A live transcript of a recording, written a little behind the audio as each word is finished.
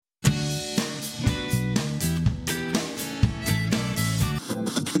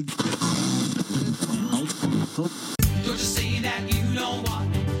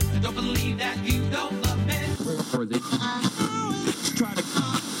Try to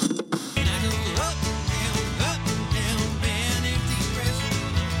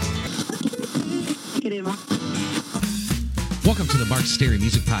Welcome to the Mark Stary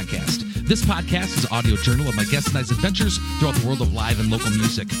Music Podcast. This podcast is an audio journal of my guests and I's adventures throughout the world of live and local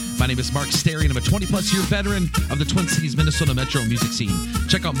music. My name is Mark Stary, and I'm a 20-plus year veteran of the Twin Cities, Minnesota metro music scene.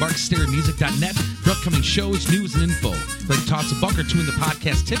 Check out markstarymusic.net for upcoming shows, news, and info. If you'd like to toss a buck or two in the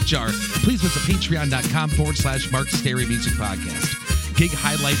podcast tip jar, please visit patreon.com/Mark Stary Music Podcast. Gig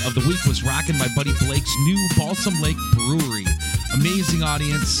highlight of the week was rocking my buddy Blake's new Balsam Lake Brewery. Amazing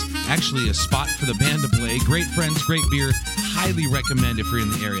audience, actually a spot for the band to play. Great friends, great beer. Highly recommend if you're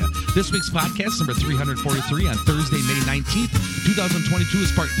in the area. This week's podcast, number 343, on Thursday, May 19th, 2022,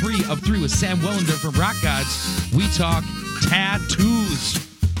 is part 3 of 3 with Sam Wellender from Rock Gods. We talk tattoos.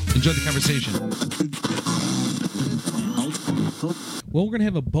 Enjoy the conversation. Well, we're going to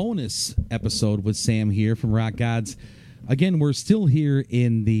have a bonus episode with Sam here from Rock Gods. Again, we're still here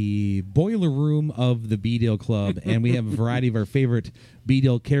in the boiler room of the B-Dale Club, and we have a variety of our favorite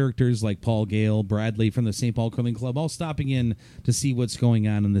B-Dale characters like Paul Gale, Bradley from the St. Paul Curling Club, all stopping in to see what's going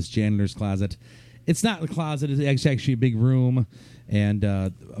on in this janitor's closet. It's not a closet. It's actually a big room, and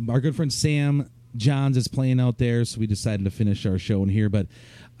our good friend Sam Johns is playing out there, so we decided to finish our show in here. But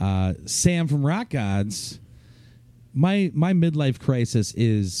Sam from Rock Gods, my midlife crisis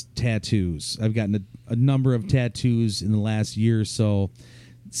is tattoos. I've gotten a number of tattoos in the last year or so.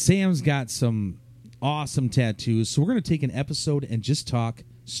 Sam's got some awesome tattoos, so we're going to take an episode and just talk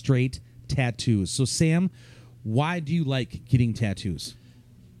straight tattoos. So, Sam, why do you like getting tattoos?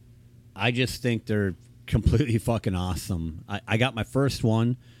 I just think they're completely fucking awesome. I got my first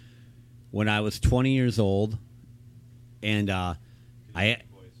one when I was 20 years old, and I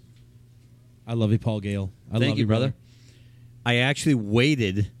love you, Paul Gale. Thank you, brother. I actually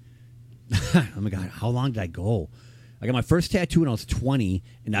waited. Oh my God, how long did I go? I got my first tattoo when I was 20,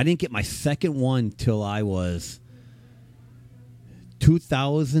 and I didn't get my second one till I was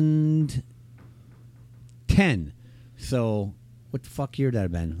 2010. So, what the fuck year did that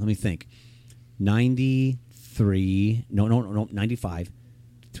have been? Let me think. 93. No, 95.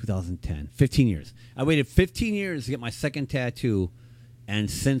 2010. 15 years. I waited 15 years to get my second tattoo,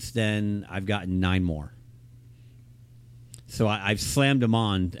 and since then, I've gotten 9 more. So I've slammed them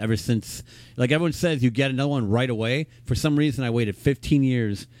on ever since. Like everyone says, you get another one right away. For some reason, I waited 15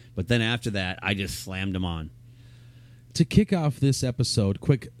 years, but then after that, I just slammed them on. To kick off this episode,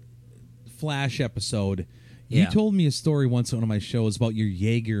 quick flash episode, you told me a story once on one of my shows about your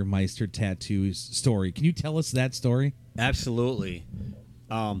Jägermeister tattoo story. Can you tell us that story? Absolutely.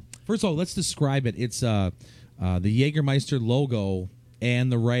 First of all, let's describe it. It's the Jägermeister logo and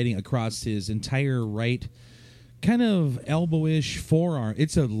the writing across his entire right kind of elbowish forearm.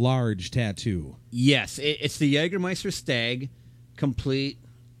 It's a large tattoo. Yes, it's the Jägermeister stag, complete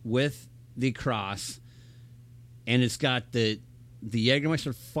with the cross, and it's got the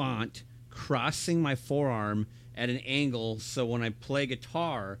Jägermeister font crossing my forearm at an angle, so when I play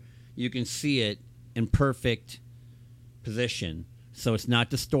guitar, you can see it in perfect position, so it's not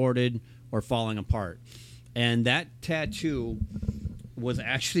distorted or falling apart. And that tattoo was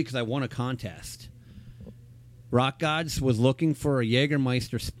actually because I won a contest. Rock Gods was looking for a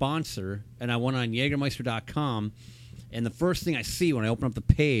Jägermeister sponsor, and I went on Jägermeister.com, and the first thing I see when I open up the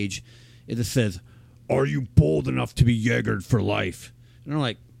page is it says, "Are you bold enough to be Jägered for life?" And I'm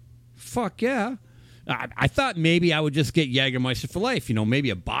like, fuck yeah. I thought maybe I would just get Jägermeister for life, maybe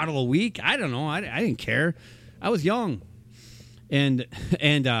a bottle a week. I don't know. I didn't care. I was young. And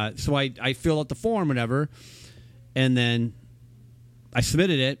so I filled out the form, whatever, and then I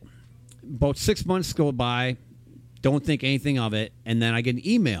submitted it. About 6 months go by. Don't think anything of it, and then I get an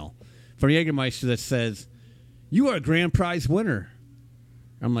email from Jägermeister that says, "You are a grand prize winner."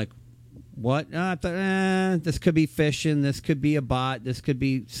 I'm like, what? I thought, this could be phishing, this could be a bot, this could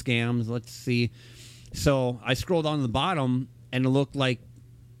be scams, let's see. So I scrolled down to the bottom, and it looked like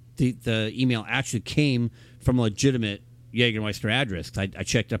the email actually came from a legitimate Jägermeister address, 'cause I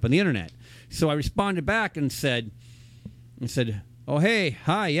checked up on the internet. So I responded back and said, "Oh, hey,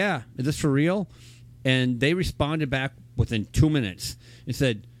 hi, yeah, is this for real?" And they responded back within 2 minutes and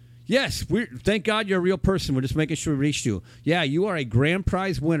said, "Yes, thank God you're a real person. We're just making sure we reached you. Yeah, you are a grand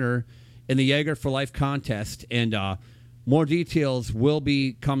prize winner in the Jäger for Life contest, and more details will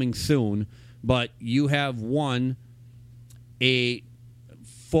be coming soon. But you have won a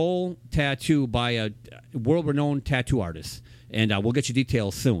full tattoo by a world-renowned tattoo artist, and we'll get you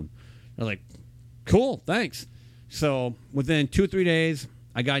details soon." I was like, "Cool, thanks." So within 2-3 days,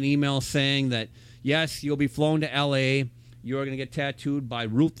 I got an email saying that, yes, you'll be flown to L.A. You're going to get tattooed by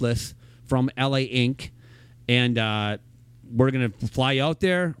Ruthless from LA Inc. and we're going to fly you out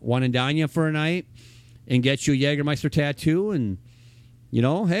there, one and dine you for a night, and get you a Jägermeister tattoo, and,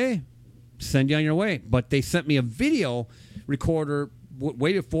 hey, send you on your way. But they sent me a video recorder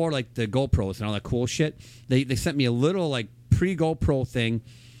way before, like, the GoPros and all that cool shit. They sent me a little, like, pre-GoPro thing.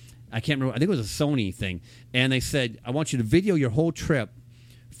 I can't remember. I think it was a Sony thing. And they said, I want you to video your whole trip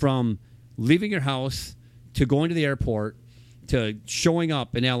from leaving your house to going to the airport to showing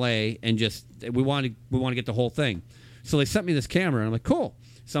up in L.A. and just, we want to get the whole thing. So they sent me this camera, and I'm like, cool.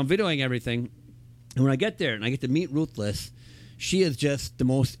 So I'm videoing everything. And when I get there and I get to meet Ruthless, she is just the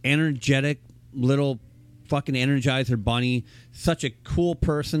most energetic little fucking Energizer bunny. Such a cool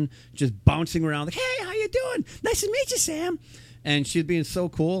person, just bouncing around like, hey, how you doing? Nice to meet you, Sam. And she's being so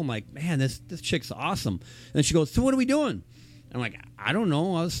cool. I'm like, man, this chick's awesome. And then she goes, so what are we doing? And I'm like, I don't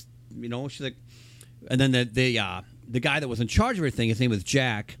know. I was, she's like, and then the guy that was in charge of everything, his name was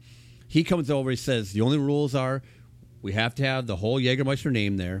Jack. He comes over. He says, the only rules are we have to have the whole Jägermeister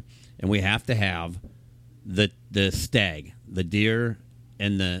name there, and we have to have the stag, the deer,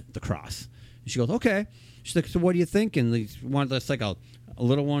 and the cross. And she goes, okay. She's like, so what do you think? And you want this like a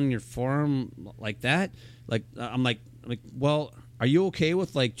little one in your forearm like that? Like I'm like, well, are you okay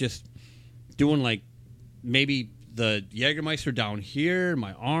with like just doing like maybe the Jägermeister down here,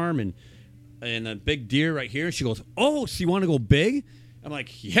 my arm, and a big deer right here? She goes, oh, so you want to go big? I'm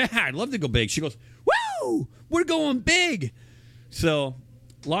like, yeah, I'd love to go big. She goes, woo, we're going big. So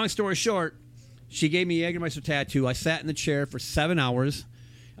long story short, she gave me a Jägermeister tattoo. I sat in the chair for 7 hours.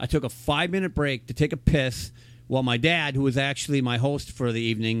 I took a 5-minute break to take a piss. Well, my dad, who was actually my host for the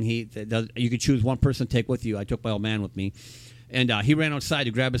evening, you could choose one person to take with you. I took my old man with me. And he ran outside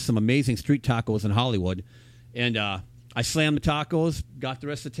to grab us some amazing street tacos in Hollywood. And I slammed the tacos, got the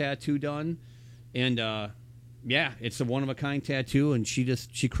rest of the tattoo done. And, yeah, it's a one-of-a-kind tattoo, and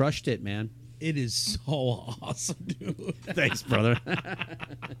she crushed it, man. It is so awesome, dude. Thanks, brother.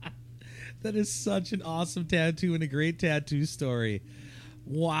 That is such an awesome tattoo and a great tattoo story.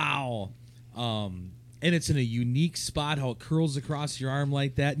 Wow. And it's in a unique spot, how it curls across your arm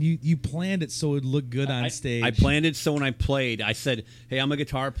like that. You planned it so it would look good on stage. I planned it so when I played, I said, hey, I'm a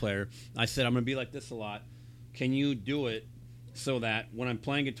guitar player. I said, I'm going to be like this a lot. Can you do it so that when I'm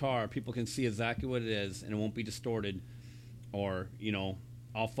playing guitar, people can see exactly what it is and it won't be distorted or,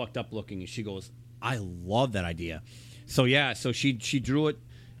 all fucked up looking? And she goes, I love that idea. So, yeah, so she drew it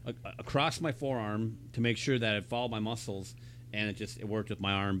across my forearm to make sure that it followed my muscles. And it worked with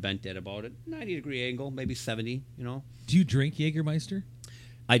my arm bent at about a 90-degree angle, maybe 70, Do you drink Jägermeister?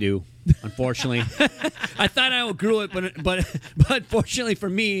 I do, unfortunately. I thought I outgrew it, but fortunately for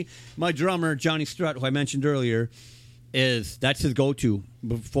me, my drummer, Johnny Strutt, who I mentioned earlier, that's his go-to.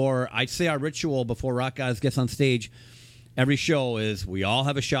 I'd say our ritual before Rock Gods gets on stage, every show is we all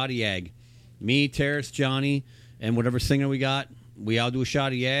have a shot of Yag. Me, Terrace, Johnny, and whatever singer we got, we all do a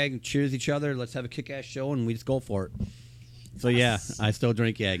shot of Yag, cheers each other, let's have a kick-ass show, and we just go for it. So, yeah, I still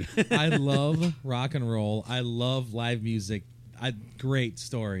drink Yag. I love rock and roll. I love live music. Great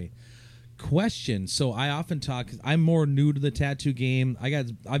story. Question. So I often talk. I'm more new to the tattoo game.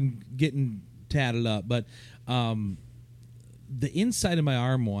 I'm getting tatted up, but the inside of my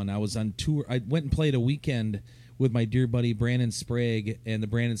arm one, I was on tour. I went and played a weekend with my dear buddy Brandon Sprague and the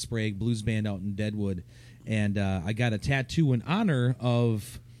Brandon Sprague Blues Band out in Deadwood, and I got a tattoo in honor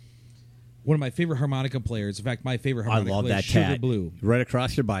of one of my favorite harmonica players. In fact, my favorite harmonica player is Sugar Blue. Right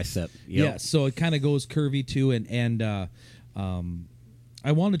across your bicep. Yep. Yeah, so it kind of goes curvy too, and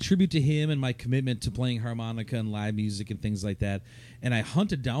I want to tribute to him and my commitment to playing harmonica and live music and things like that. And I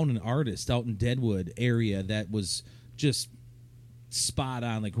hunted down an artist out in Deadwood area that was just spot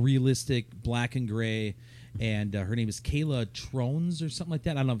on, like realistic, black and gray. And her name is Kayla Trones or something like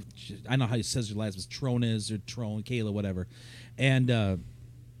that. I don't know how he says her last name. Trones or Trone, Kayla, whatever. And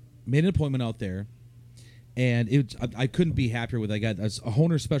made an appointment out there, and I couldn't be happier with it. I got a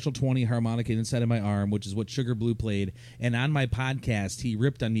Hohner Special 20 harmonica inside of my arm, which is what Sugar Blue played. And on my podcast, he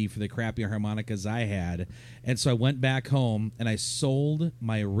ripped on me for the crappy harmonicas I had. And so I went back home, and I sold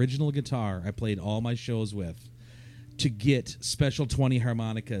my original guitar I played all my shows with to get Special 20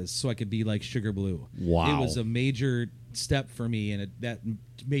 harmonicas so I could be like Sugar Blue. Wow. It was a major step for me, and that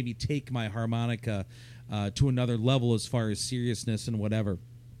made me take my harmonica to another level as far as seriousness and whatever.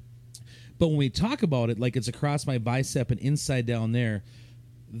 But when we talk about it, like it's across my bicep and inside down there,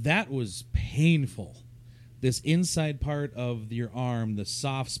 that was painful. This inside part of your arm, the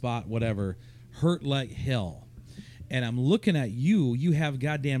soft spot, whatever, hurt like hell. And I'm looking at you. You have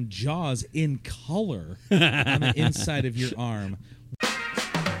goddamn jaws in color on the inside of your arm.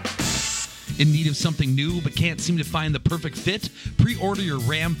 In need of something new but can't seem to find the perfect fit? Pre-order your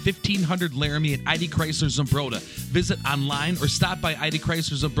Ram 1500 Laramie at ID Chrysler Zumbrota. Visit online or stop by ID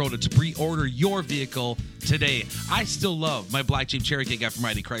Chrysler Zumbrota to pre-order your vehicle today. I still love my black Jeep Cherokee I got from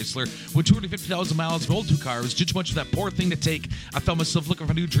ID Chrysler. With 250,000 miles of old two cars, too much of that poor thing to take, I found myself looking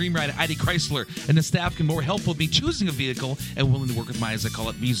for a new dream ride at ID Chrysler, and the staff can be more helpful with me choosing a vehicle and willing to work with my, as I call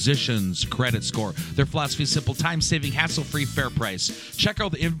it, musicians credit score. Their philosophy is simple: time-saving, hassle-free, fair price. Check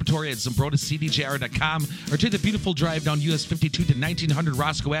out the inventory at ZumbrotaCDJR.com or take the beautiful drive down US 52 to 1900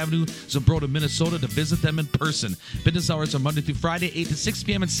 Roscoe Avenue, Zumbrota, Minnesota to visit them in person. Business hours are Monday through Friday, 8 to 6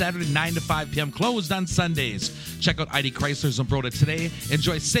 p.m. and Saturday, 9 to 5 p.m. Closed on Sundays. Check out ID Chrysler Zumbrota today.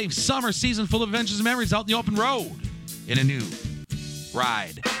 Enjoy a safe summer season full of adventures and memories out in the open road in a new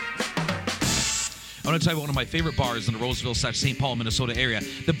ride. I want to tell you about one of my favorite bars in the Roseville/St. Paul, Minnesota area.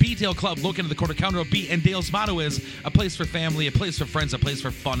 The B-Dale Club, located at the corner counter of B, and Dale's motto is a place for family, a place for friends, a place for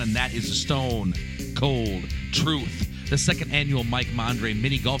fun, and that is the Stone Cold Truth. The second annual Mike Mondre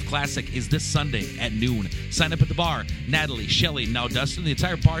Mini Golf Classic is this Sunday at noon. Sign up at the bar. Natalie, Shelley, now Dustin, the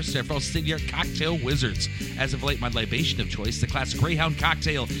entire bar staff are all state-of-the-art cocktail wizards. As of late, my libation of choice, the classic Greyhound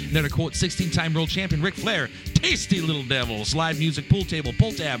cocktail, and then to quote 16-time world champion Ric Flair, tasty little devils, live music, pool table,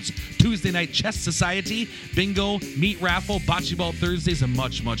 pull tabs, Tuesday night chess society, bingo, meat raffle, bocce ball Thursdays, and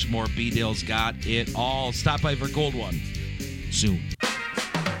much, much more. B-Dale's got it all. Stop by for a cold one soon.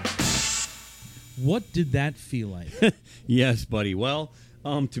 What did that feel like? Yes, buddy. Well,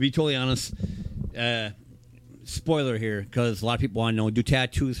 to be totally honest, spoiler here, because a lot of people want to know, do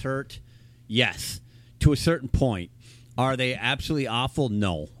tattoos hurt? Yes, to a certain point. Are they absolutely awful?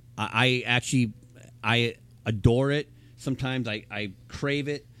 No. I adore it. Sometimes I crave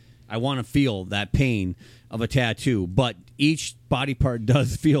it. I want to feel that pain of a tattoo, but each body part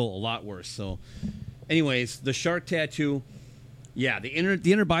does feel a lot worse. So, anyways, the shark tattoo, yeah, the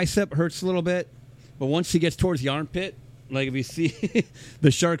inner bicep hurts a little bit, but once he gets towards the armpit, like if you see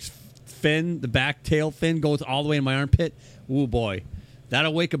the shark's fin, the back tail fin goes all the way in my armpit, ooh boy,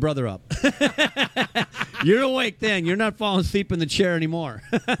 that'll wake a brother up. You're awake then. You're not falling asleep in the chair anymore.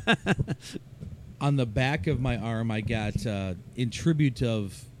 On the back of my arm, I got, in tribute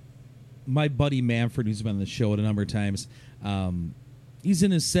of my buddy Manfred, who's been on the show a number of times. He's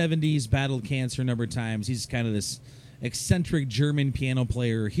in his 70s, battled cancer a number of times. He's kind of this eccentric German piano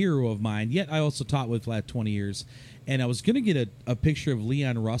player, hero of mine, yet I also taught with for the last 20 years. And I was going to get a picture of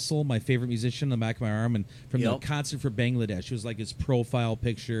Leon Russell, my favorite musician, on the back of my arm, and from the concert for Bangladesh. It was like his profile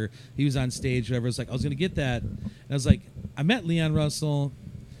picture. He was on stage, whatever. It was like, I was going to get that. And I was like, I met Leon Russell.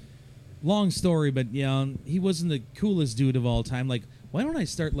 Long story, but he wasn't the coolest dude of all time. Like, why don't I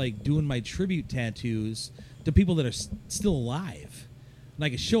start like doing my tribute tattoos to people that are still alive? And I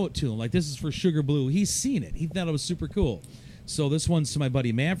could show it to him. Like, this is for Sugar Blue. He's seen it. He thought it was super cool. So this one's to my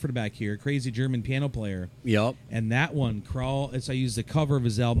buddy Manfred back here, crazy German piano player. Yep. And that one, I used the cover of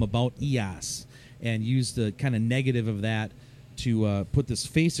his album About Eos and used the kind of negative of that to put this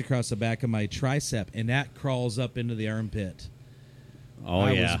face across the back of my tricep, and that crawls up into the armpit. Oh,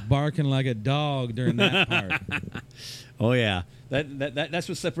 I was barking like a dog during that part. Oh, yeah. That's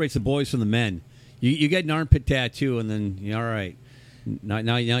what separates the boys from the men. You get an armpit tattoo, and then you're all right.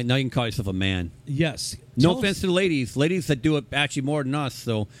 Now you can call yourself a man. Yes. No offense to the ladies that do it actually more than us.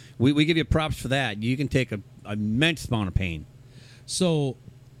 So we give you props for that. You can take an immense amount of pain. So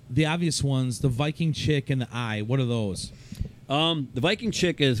the obvious ones, the Viking chick and the eye. What are those? The Viking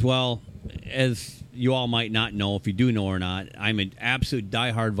chick is, well, as you all might not know, if you do know or not, I'm an absolute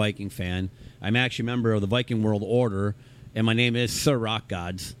diehard Viking fan. I'm actually a member of the Viking World Order, and my name is Sir Rock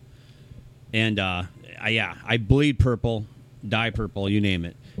Gods. And I bleed purple. Dye purple, you name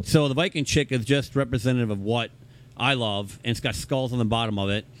it. So the Viking chick is just representative of what I love, and it's got skulls on the bottom of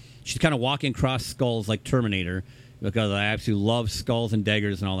it. She's kind of walking across skulls like Terminator, because I absolutely love skulls and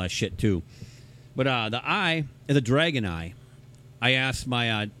daggers and all that shit too. But the eye is a dragon eye. I asked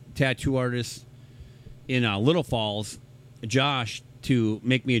my tattoo artist in Little Falls, Josh, to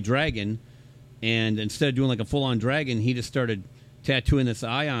make me a dragon, and instead of doing like a full-on dragon, he just started tattooing this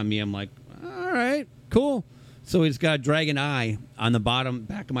eye on me. I'm like, all right, cool. So he's got a dragon eye on the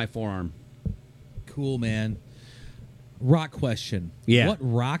back of my forearm. Cool, man. Rock question. Yeah. What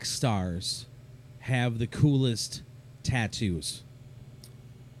rock stars have the coolest tattoos?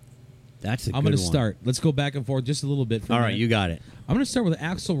 That's a good one. I'm going to start. Let's go back and forth just a little bit. All right, you got it. I'm going to start with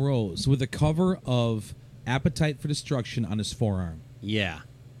Axl Rose with the cover of Appetite for Destruction on his forearm. Yeah.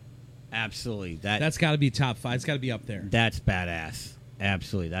 Absolutely. That's got to be top 5. It's got to be up there. That's badass.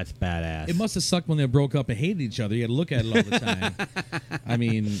 Absolutely, that's badass. It must have sucked when they broke up and hated each other. You had to look at it all the time. I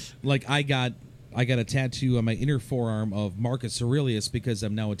mean, like I got I got a tattoo on my inner forearm of Marcus Aurelius because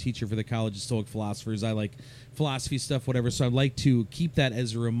I'm now a teacher for the College of Stoic Philosophers. I like philosophy stuff, whatever. So I'd like to keep that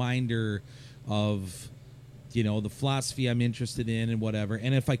as a reminder of, the philosophy I'm interested in and whatever.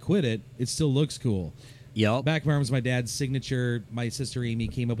 And if I quit it, it still looks cool. Yep. Back of my arm is my dad's signature. My sister Amy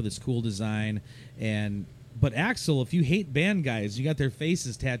came up with this cool design. But Axel, if you hate band guys, you got their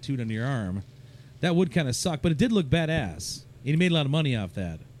faces tattooed on your arm. That would kind of suck, but it did look badass. And he made a lot of money off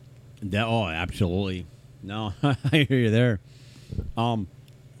that. Absolutely. No, I hear you there.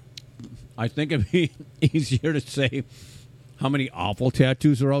 I think it'd be easier to say how many awful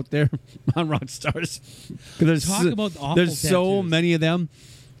tattoos are out there on rock stars. Because there's so many of them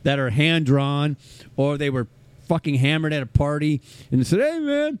that are hand drawn, or they were fucking hammered at a party and said, "Hey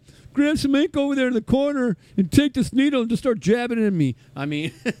man, grab some ink over there in the corner and take this needle and just start jabbing it in me." I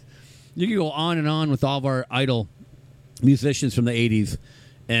mean, you can go on and on with all of our idol musicians from the 80s,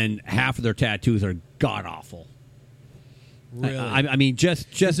 and half of their tattoos are god awful. Really? I mean,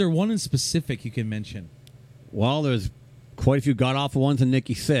 just is there one in specific you can mention? Well, there's quite a few god awful ones in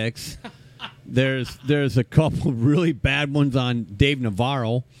Nikki Sixx. There's a couple really bad ones on Dave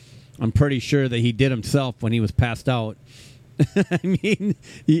Navarro. I'm pretty sure that he did himself when he was passed out. I mean,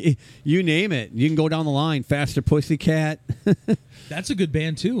 you name it. You can go down the line. Faster Pussycat. That's a good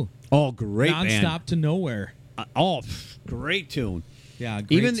band too. Oh, great band. Nonstop to Nowhere. Great tune. Yeah,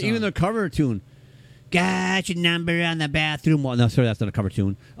 great song. Even the cover tune. Got your number on the bathroom wall. No, sorry, that's not a cover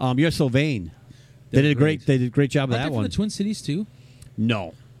tune. You're So Vain. They did a great job of that one. From the Twin Cities too?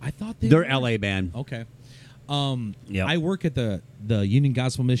 No, I thought they're were. LA band. Okay. Yep. I work at the Union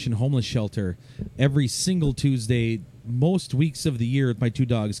Gospel Mission Homeless Shelter every single Tuesday, most weeks of the year, with my two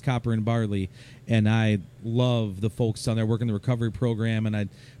dogs, Copper and Barley, and I love the folks down there working the recovery program, and I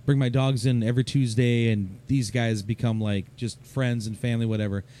bring my dogs in every Tuesday, and these guys become like just friends and family,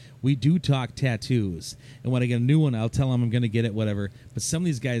 whatever. We do talk tattoos, and when I get a new one, I'll tell them I'm going to get it, whatever. But some of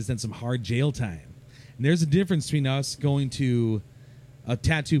these guys done some hard jail time, and there's a difference between us going to a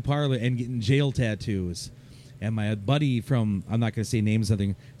tattoo parlor and getting jail tattoos. And my buddy from, I'm not going to say names,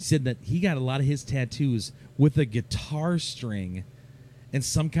 something, said that he got a lot of his tattoos with a guitar string and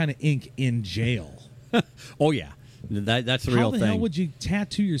some kind of ink in jail. Oh, yeah. That's a real thing. How the hell would you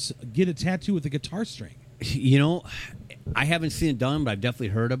get a tattoo with a guitar string? I haven't seen it done, but I've definitely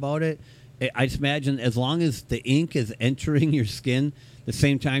heard about it. I just imagine as long as the ink is entering your skin the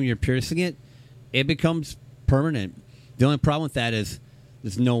same time you're piercing it, it becomes permanent. The only problem with that is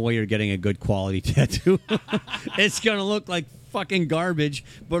there's no way you're getting a good quality tattoo. It's going to look like fucking garbage,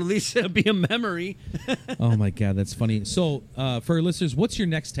 but at least it'll be a memory. Oh, my God, that's funny. So, for our listeners, what's your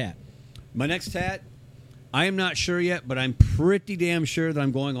next tat? My next tat, I am not sure yet, but I'm pretty damn sure that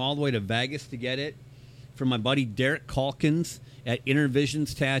I'm going all the way to Vegas to get it from my buddy Derek Calkins at Inner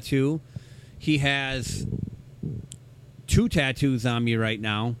Visions Tattoo. He has 2 tattoos on me right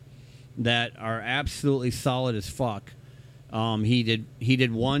now that are absolutely solid as fuck. He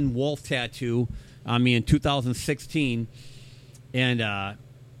did one wolf tattoo on me in 2016, and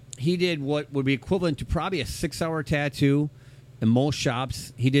he did what would be equivalent to probably a 6-hour tattoo in most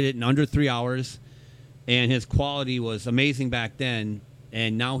shops. He did it in under 3 hours, and his quality was amazing back then.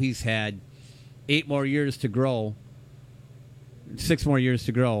 And now he's had 8 more years to grow, 6 more years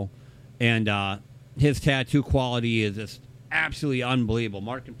to grow, and his tattoo quality is just absolutely unbelievable.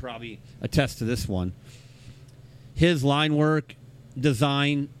 Mark can probably attest to this one. His line work,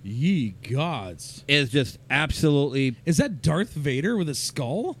 design, ye gods, is just absolutely. Is that Darth Vader with a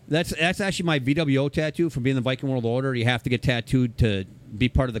skull? That's actually my VWO tattoo from being in the Viking World Order. You have to get tattooed to be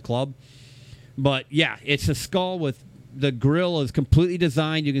part of the club. But yeah, it's a skull with the grill is completely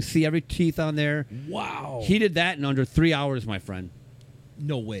designed. You can see every teeth on there. Wow. He did that in under 3 hours, my friend.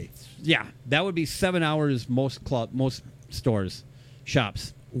 No way. Yeah, that would be 7 hours most stores,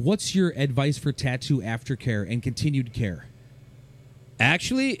 shops. What's your advice for tattoo aftercare and continued care?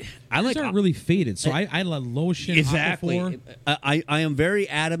 Actually, I These aren't really faded, so I let lotion. Exactly. Aquaphor. I am very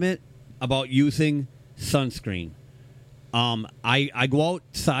adamant about using sunscreen. I go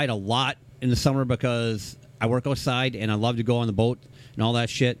outside a lot in the summer because I work outside and I love to go on the boat and all that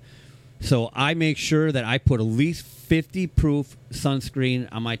shit. So I make sure that I put at least 50 proof sunscreen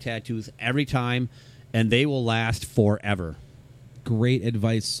on my tattoos every time, and they will last forever. Great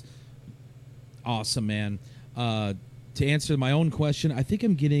advice. Awesome, man. To answer my own question, I think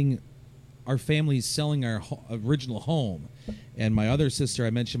I'm getting our family's selling our original home. And my other sister,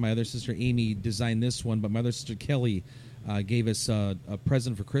 I mentioned my other sister Amy designed this one, but my other sister Kelly gave us a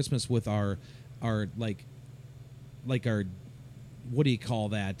present for Christmas with our what do you call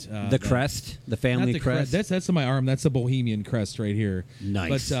that? The crest, the family not the crest. That's on my arm. That's the Bohemian crest right here.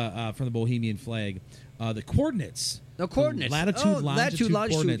 Nice. But from the Bohemian flag, the coordinates. The coordinates. Latitude, longitude,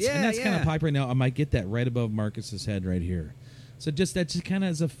 coordinates. Yeah, and that's kind yeah. of popular right now. I might get that right above Marcus's head right here. So that just kind of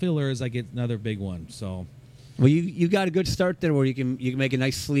as a filler as I get another big one. So. Well, you got a good start there where you can make a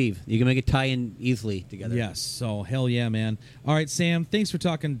nice sleeve. You can make it tie in easily together. Yes. So hell yeah, man. All right, Sam. Thanks for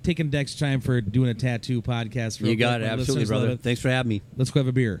taking the extra time for doing a tattoo podcast. You got it, absolutely, brother. Thanks for having me. Let's go have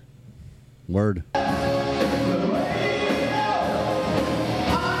a beer. Word.